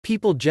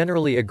People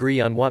generally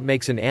agree on what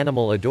makes an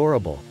animal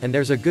adorable, and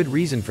there's a good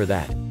reason for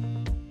that.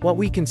 What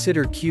we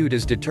consider cute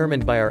is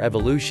determined by our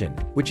evolution,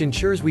 which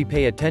ensures we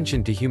pay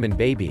attention to human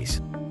babies.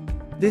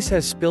 This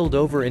has spilled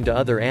over into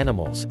other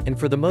animals, and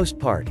for the most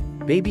part,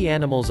 baby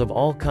animals of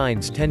all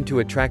kinds tend to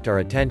attract our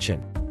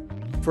attention.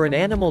 For an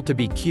animal to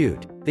be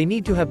cute, they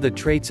need to have the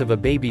traits of a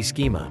baby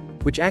schema,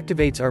 which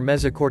activates our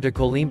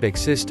mesocortical limbic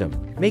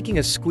system, making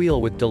us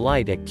squeal with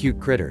delight at cute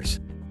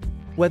critters.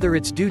 Whether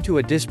it's due to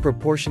a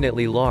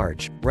disproportionately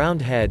large,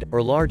 round head,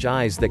 or large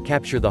eyes that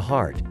capture the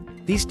heart,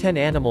 these 10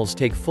 animals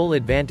take full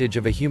advantage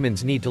of a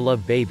human's need to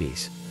love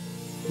babies.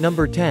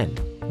 Number 10.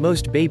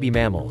 Most baby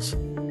mammals.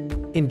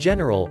 In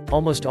general,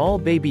 almost all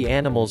baby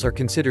animals are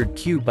considered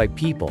cute by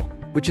people,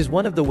 which is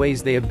one of the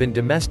ways they have been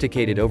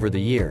domesticated over the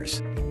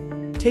years.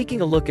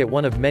 Taking a look at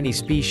one of many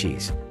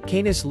species,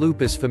 Canis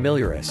lupus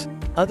familiaris,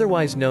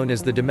 otherwise known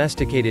as the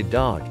domesticated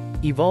dog,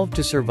 evolved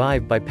to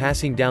survive by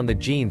passing down the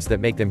genes that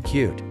make them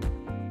cute.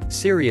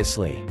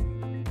 Seriously.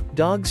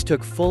 Dogs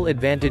took full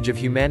advantage of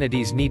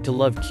humanity's need to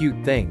love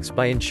cute things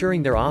by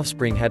ensuring their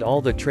offspring had all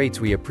the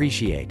traits we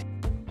appreciate.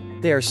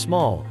 They are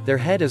small, their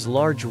head is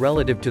large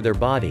relative to their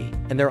body,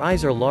 and their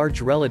eyes are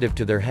large relative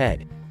to their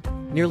head.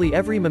 Nearly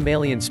every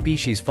mammalian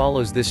species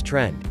follows this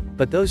trend,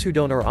 but those who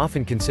don't are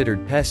often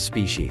considered pest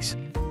species.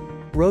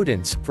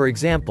 Rodents, for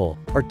example,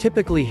 are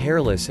typically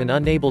hairless and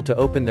unable to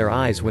open their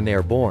eyes when they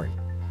are born.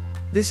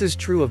 This is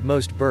true of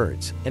most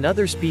birds, and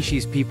other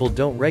species people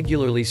don't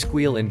regularly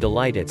squeal in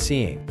delight at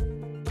seeing.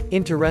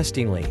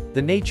 Interestingly,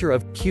 the nature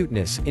of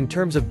cuteness in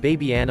terms of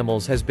baby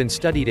animals has been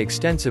studied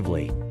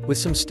extensively, with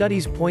some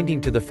studies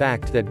pointing to the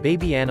fact that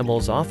baby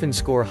animals often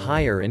score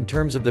higher in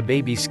terms of the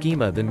baby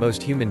schema than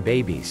most human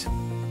babies.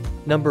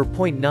 Number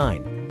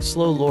 9.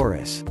 Slow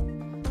loris.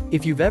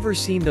 If you've ever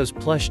seen those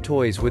plush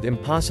toys with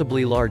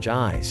impossibly large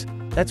eyes,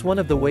 that's one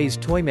of the ways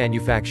toy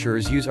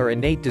manufacturers use our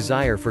innate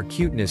desire for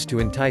cuteness to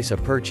entice a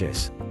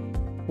purchase.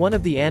 One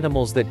of the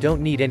animals that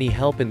don't need any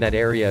help in that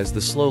area is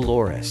the slow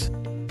loris.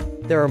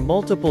 There are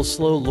multiple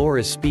slow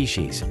loris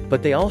species,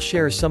 but they all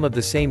share some of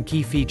the same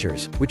key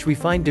features, which we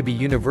find to be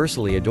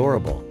universally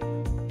adorable.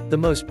 The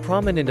most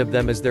prominent of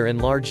them is their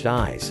enlarged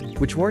eyes,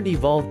 which weren't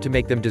evolved to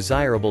make them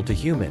desirable to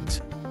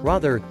humans.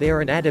 Rather, they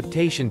are an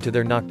adaptation to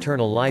their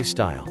nocturnal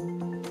lifestyle.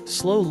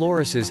 Slow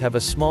lorises have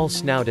a small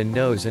snout and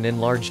nose and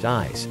enlarged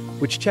eyes,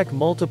 which check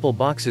multiple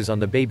boxes on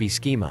the baby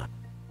schema.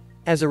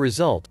 As a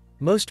result,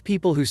 most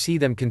people who see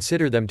them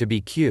consider them to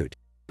be cute,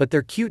 but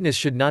their cuteness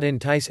should not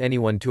entice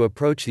anyone to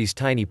approach these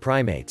tiny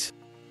primates.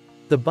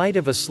 The bite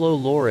of a slow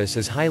loris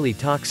is highly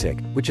toxic,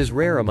 which is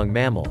rare among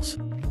mammals.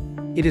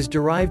 It is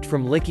derived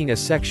from licking a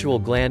sexual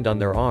gland on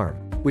their arm,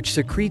 which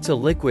secretes a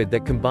liquid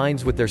that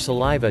combines with their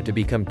saliva to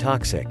become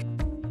toxic.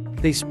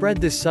 They spread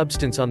this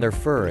substance on their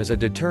fur as a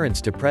deterrence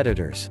to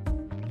predators.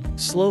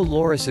 Slow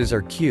lorises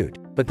are cute,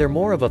 but they're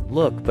more of a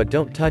look but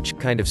don't touch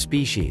kind of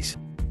species.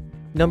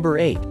 Number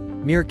 8.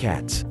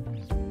 Meerkats.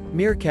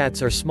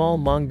 Meerkats are small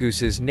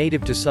mongooses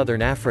native to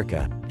southern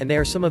Africa, and they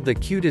are some of the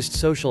cutest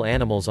social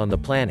animals on the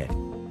planet.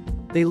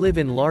 They live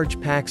in large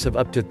packs of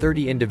up to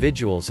 30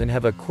 individuals and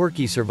have a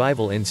quirky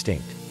survival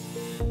instinct.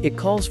 It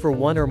calls for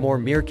one or more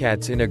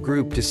meerkats in a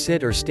group to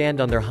sit or stand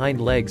on their hind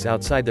legs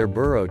outside their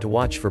burrow to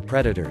watch for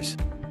predators.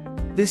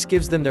 This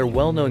gives them their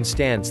well-known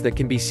stance that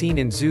can be seen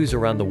in zoos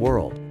around the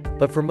world,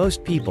 but for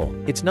most people,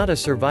 it's not a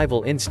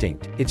survival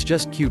instinct, it's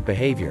just cute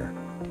behavior.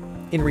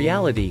 In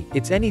reality,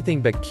 it's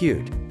anything but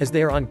cute, as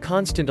they are on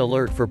constant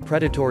alert for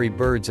predatory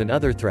birds and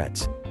other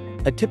threats.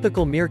 A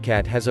typical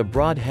meerkat has a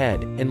broad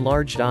head,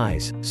 enlarged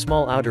eyes,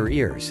 small outer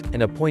ears,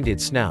 and a pointed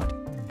snout.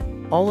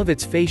 All of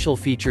its facial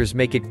features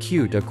make it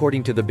cute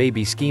according to the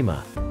baby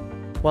schema.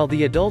 While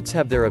the adults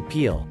have their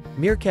appeal,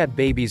 meerkat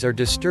babies are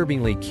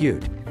disturbingly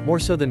cute, more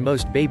so than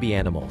most baby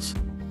animals.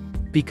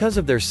 Because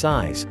of their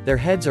size, their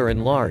heads are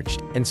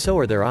enlarged, and so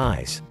are their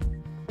eyes.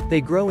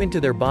 They grow into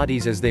their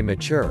bodies as they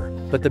mature,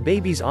 but the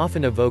babies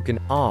often evoke an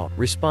 "aw"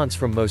 response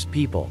from most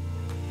people.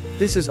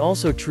 This is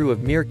also true of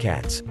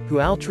meerkats, who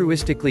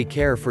altruistically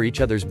care for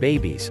each other's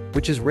babies,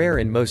 which is rare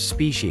in most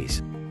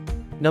species.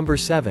 Number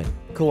 7.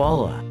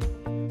 Koala.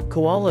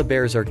 Koala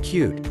bears are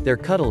cute, they're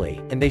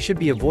cuddly, and they should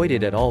be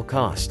avoided at all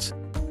costs.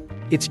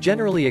 It's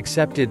generally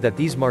accepted that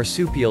these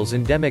marsupials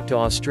endemic to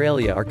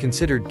Australia are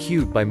considered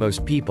cute by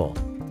most people.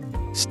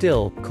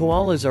 Still,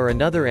 koalas are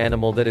another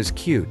animal that is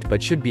cute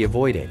but should be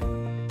avoided.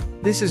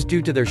 This is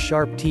due to their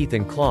sharp teeth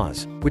and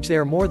claws, which they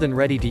are more than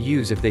ready to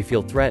use if they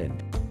feel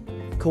threatened.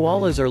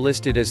 Koalas are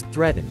listed as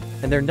threatened,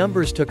 and their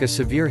numbers took a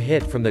severe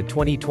hit from the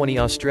 2020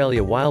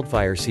 Australia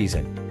wildfire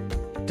season.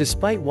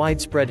 Despite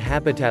widespread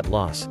habitat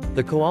loss,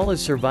 the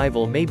koala's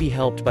survival may be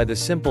helped by the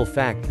simple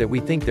fact that we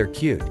think they're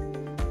cute.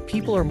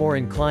 People are more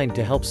inclined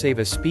to help save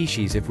a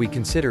species if we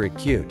consider it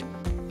cute.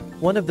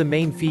 One of the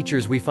main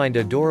features we find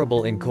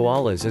adorable in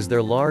koalas is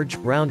their large,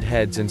 round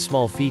heads and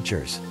small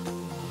features.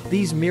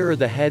 These mirror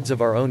the heads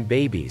of our own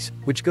babies,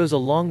 which goes a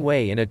long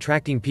way in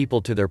attracting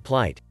people to their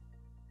plight.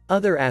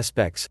 Other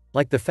aspects,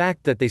 like the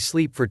fact that they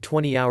sleep for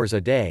 20 hours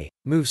a day,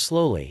 move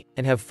slowly,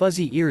 and have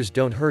fuzzy ears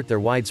don't hurt their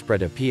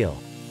widespread appeal.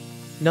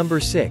 Number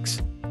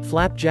 6.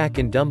 Flapjack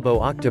and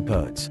Dumbo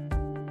octopodes.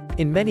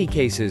 In many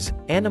cases,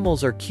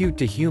 animals are cute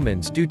to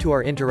humans due to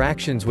our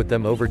interactions with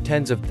them over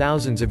tens of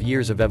thousands of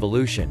years of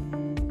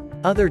evolution.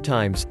 Other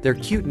times, their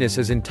cuteness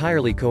is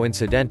entirely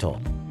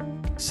coincidental.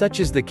 Such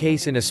is the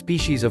case in a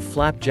species of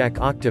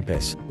flapjack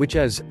octopus, which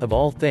is, of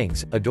all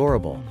things,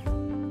 adorable.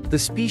 The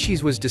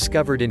species was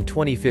discovered in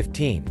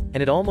 2015,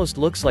 and it almost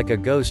looks like a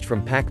ghost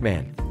from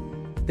Pac-Man.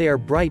 They are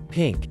bright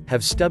pink,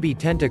 have stubby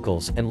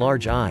tentacles, and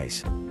large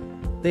eyes.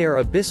 They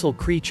are abyssal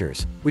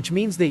creatures, which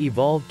means they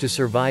evolved to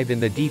survive in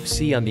the deep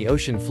sea on the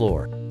ocean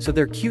floor, so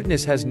their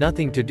cuteness has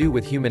nothing to do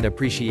with human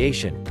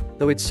appreciation,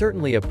 though it's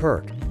certainly a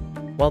perk.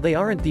 While they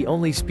aren't the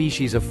only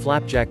species of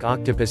flapjack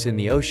octopus in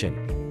the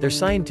ocean, their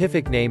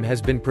scientific name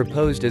has been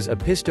proposed as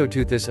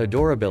Opistoteuthis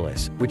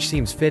adorabilis, which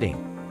seems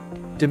fitting.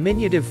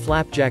 Diminutive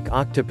flapjack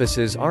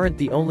octopuses aren't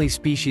the only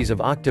species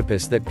of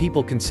octopus that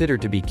people consider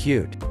to be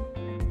cute.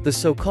 The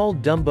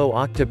so-called Dumbo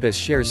octopus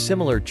shares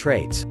similar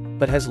traits,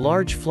 but has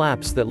large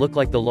flaps that look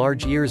like the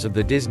large ears of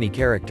the Disney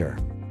character.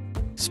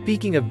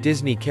 Speaking of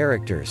Disney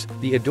characters,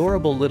 the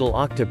adorable little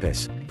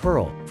octopus,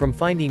 Pearl, from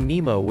Finding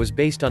Nemo was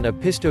based on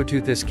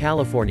Opistoteuthis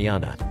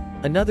californiana,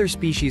 another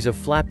species of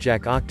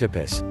flapjack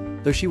octopus,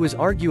 though she was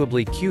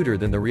arguably cuter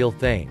than the real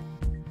thing.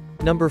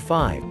 Number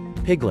 5.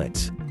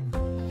 Piglets.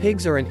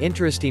 Pigs are an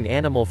interesting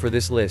animal for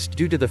this list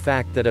due to the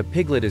fact that a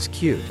piglet is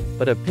cute,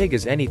 but a pig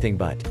is anything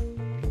but.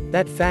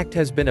 That fact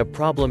has been a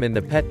problem in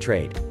the pet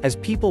trade, as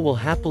people will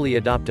happily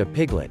adopt a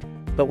piglet,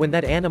 but when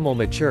that animal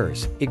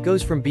matures, it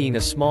goes from being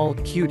a small,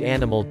 cute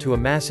animal to a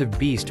massive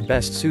beast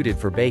best suited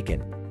for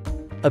bacon.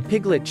 A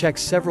piglet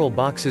checks several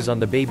boxes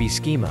on the baby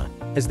schema,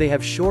 as they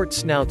have short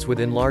snouts with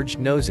enlarged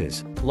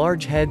noses,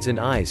 large heads and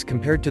eyes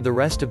compared to the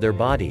rest of their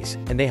bodies,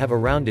 and they have a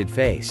rounded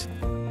face.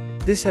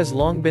 This has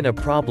long been a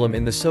problem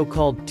in the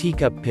so-called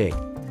teacup pig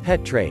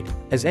pet trade,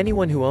 as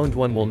anyone who owned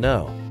one will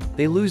know.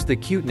 They lose the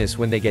cuteness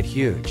when they get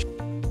huge.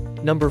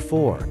 Number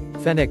 4.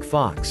 Fennec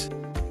fox.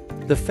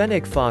 The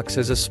fennec fox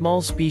is a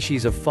small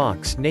species of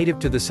fox native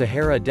to the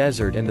Sahara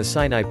Desert and the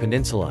Sinai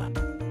Peninsula.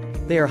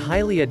 They are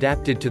highly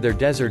adapted to their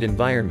desert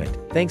environment,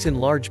 thanks in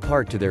large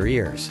part to their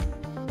ears.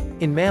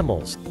 In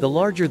mammals, the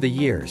larger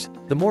the ears,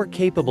 the more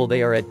capable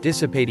they are at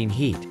dissipating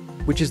heat,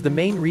 which is the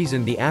main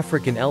reason the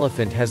African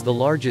elephant has the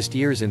largest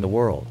ears in the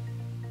world.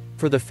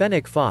 For the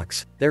fennec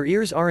fox, their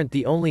ears aren't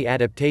the only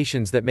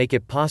adaptations that make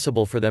it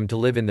possible for them to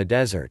live in the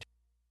desert.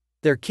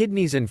 Their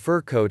kidneys and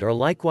fur coat are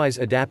likewise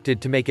adapted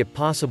to make it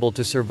possible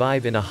to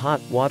survive in a hot,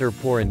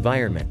 water-poor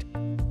environment.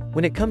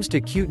 When it comes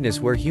to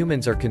cuteness where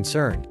humans are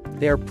concerned,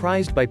 they are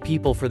prized by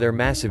people for their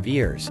massive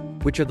ears,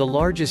 which are the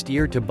largest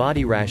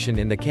ear-to-body ration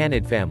in the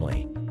canid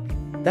family.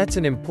 That's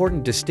an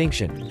important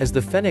distinction, as the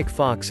fennec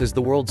fox is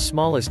the world's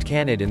smallest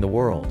canid in the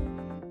world.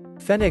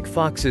 Fennec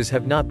foxes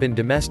have not been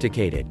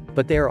domesticated,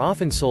 but they are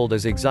often sold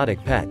as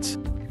exotic pets.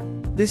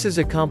 This is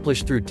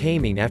accomplished through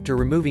taming after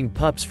removing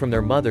pups from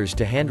their mothers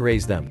to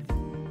hand-raise them.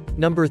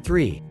 Number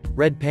 3.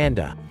 Red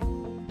panda.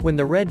 When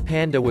the red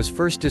panda was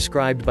first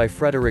described by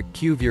Frederick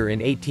Cuvier in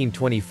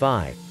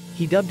 1825,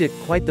 he dubbed it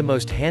quite the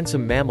most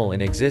handsome mammal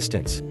in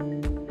existence.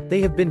 They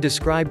have been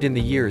described in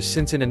the years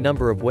since in a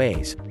number of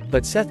ways,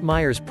 but Seth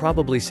Meyers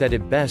probably said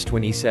it best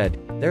when he said,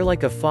 "They're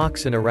like a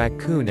fox and a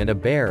raccoon and a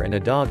bear and a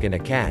dog and a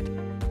cat.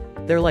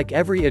 They're like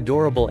every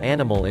adorable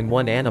animal in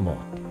one animal."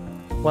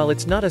 While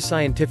it's not a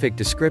scientific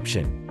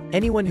description,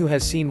 anyone who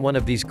has seen one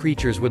of these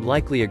creatures would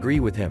likely agree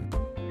with him.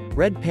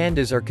 Red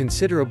pandas are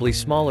considerably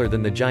smaller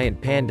than the giant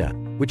panda,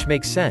 which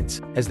makes sense,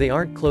 as they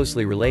aren't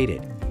closely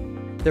related.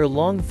 Their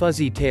long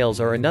fuzzy tails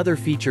are another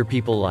feature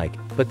people like,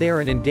 but they are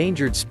an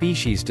endangered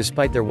species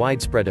despite their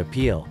widespread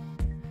appeal.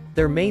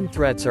 Their main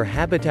threats are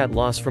habitat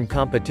loss from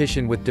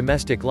competition with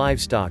domestic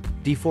livestock,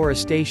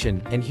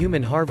 deforestation, and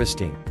human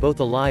harvesting, both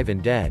alive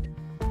and dead.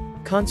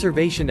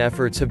 Conservation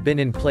efforts have been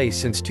in place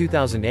since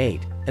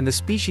 2008, and the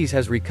species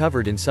has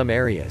recovered in some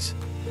areas.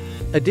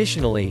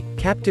 Additionally,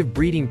 captive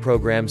breeding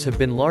programs have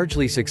been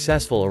largely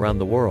successful around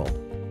the world.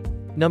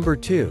 Number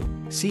 2.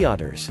 Sea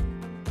otters.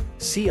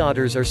 Sea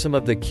otters are some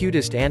of the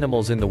cutest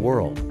animals in the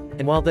world,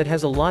 and while that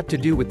has a lot to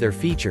do with their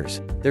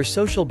features, their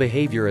social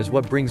behavior is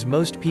what brings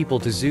most people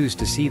to zoos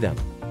to see them.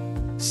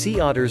 Sea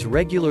otters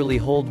regularly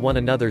hold one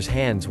another's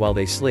hands while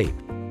they sleep.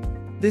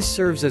 This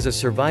serves as a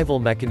survival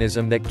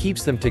mechanism that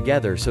keeps them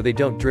together so they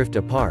don't drift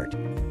apart.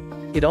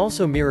 It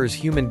also mirrors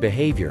human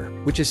behavior,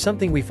 which is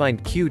something we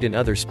find cute in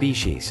other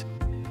species.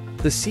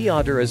 The sea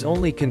otter is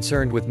only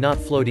concerned with not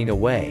floating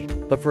away,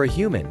 but for a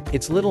human,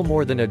 it's little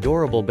more than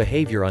adorable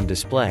behavior on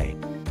display.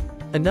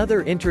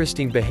 Another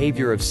interesting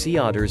behavior of sea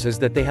otters is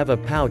that they have a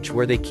pouch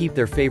where they keep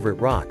their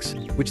favorite rocks,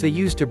 which they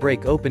use to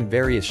break open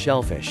various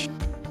shellfish.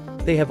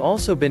 They have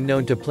also been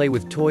known to play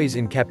with toys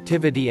in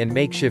captivity and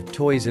makeshift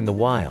toys in the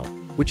wild,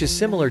 which is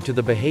similar to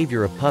the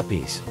behavior of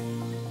puppies.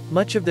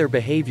 Much of their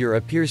behavior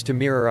appears to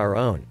mirror our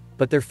own,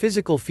 but their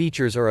physical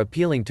features are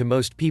appealing to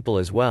most people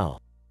as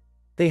well.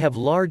 They have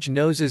large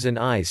noses and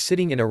eyes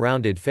sitting in a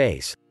rounded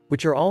face,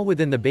 which are all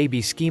within the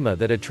baby schema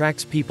that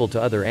attracts people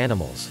to other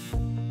animals.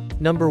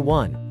 Number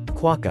 1.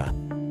 Quokka.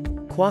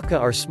 Quokka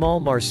are small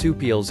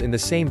marsupials in the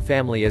same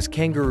family as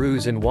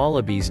kangaroos and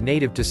wallabies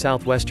native to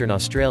southwestern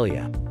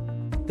Australia.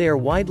 They are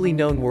widely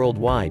known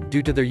worldwide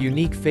due to their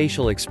unique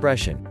facial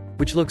expression,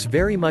 which looks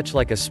very much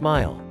like a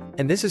smile,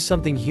 and this is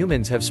something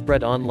humans have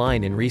spread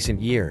online in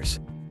recent years.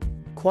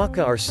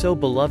 Quokka are so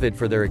beloved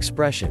for their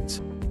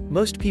expressions.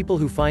 Most people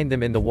who find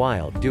them in the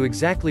wild do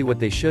exactly what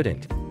they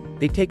shouldn't.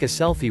 They take a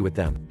selfie with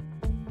them.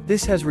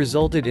 This has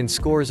resulted in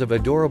scores of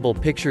adorable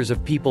pictures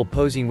of people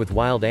posing with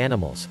wild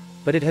animals,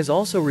 but it has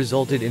also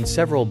resulted in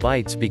several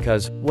bites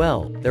because,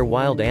 well, they're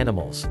wild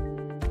animals.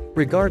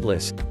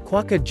 Regardless,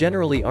 quokka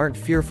generally aren't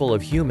fearful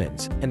of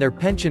humans, and their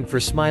penchant for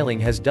smiling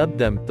has dubbed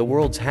them the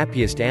world's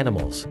happiest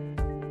animals.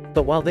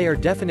 But while they are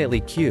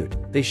definitely cute,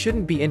 they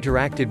shouldn't be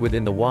interacted with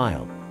in the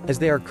wild, as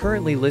they are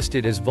currently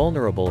listed as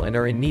vulnerable and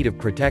are in need of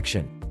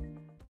protection.